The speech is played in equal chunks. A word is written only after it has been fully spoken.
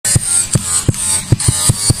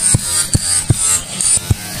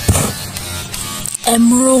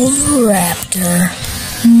Emerald Raptor.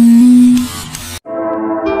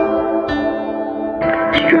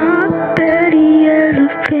 Strawberry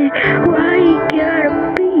elephant, why you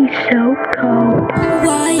gotta be so cold?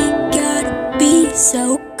 Why you gotta be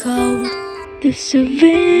so cold? The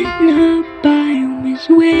savannah biome is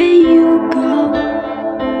where you go.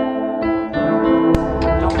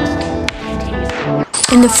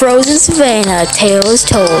 In the frozen savannah, a tale is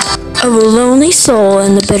told of a lonely soul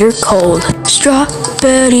in the bitter cold.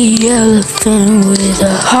 Strawberry elephant with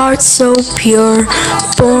a heart so pure,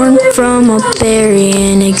 born from a berry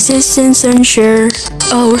in existence unsure.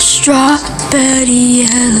 Oh, strawberry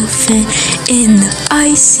elephant in the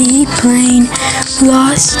icy plain,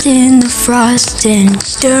 lost in the frost and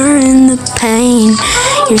during the pain.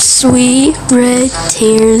 Your sweet red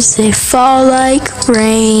tears, they fall like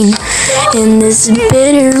rain. In this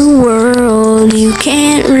bitter world, you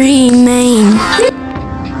can't remain.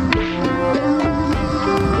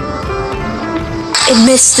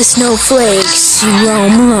 Amidst the snowflakes, you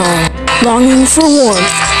roam alone, longing for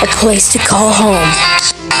warmth, a place to call home.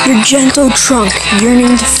 Your gentle trunk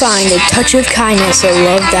yearning to find a touch of kindness, a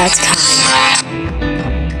love that's kind.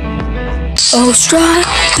 Oh,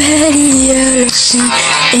 strawberry elephant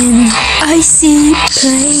in the icy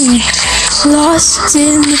plain, lost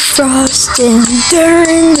in the frost and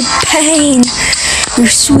during the pain. Your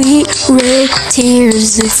sweet red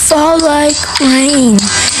tears, they fall like rain.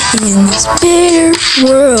 In this bitter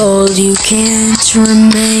world, you can't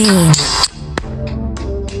remain.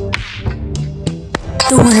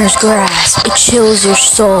 The winter's grasp, it chills your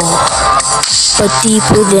soul, but deep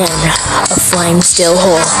within, a flame still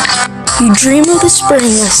whole. You dream of the spring,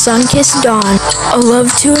 a sun-kissed dawn, a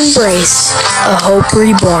love to embrace, a hope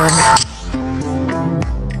reborn.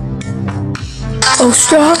 Oh,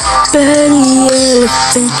 strawberry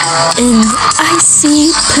elephant in the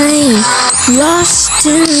icy plain, lost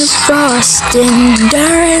in the frost and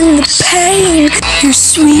during the pain. Your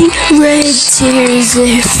sweet red tears,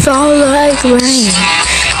 they fall like rain.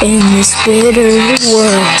 In this bitter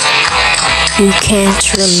world, you can't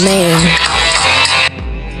remain.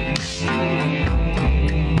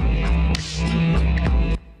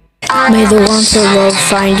 May the warmth of love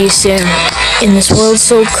find you soon. In this world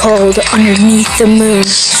so cold, underneath the moon.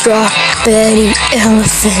 Strawberry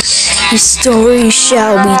elephant, your story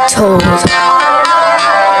shall be told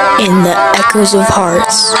in the echoes of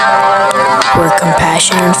hearts, where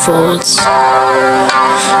compassion unfolds.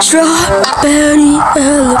 Strawberry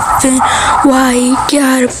elephant, why you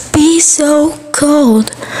gotta be so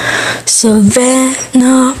cold?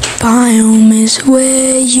 Savannah biome is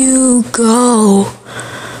where you go.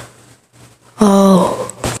 Oh.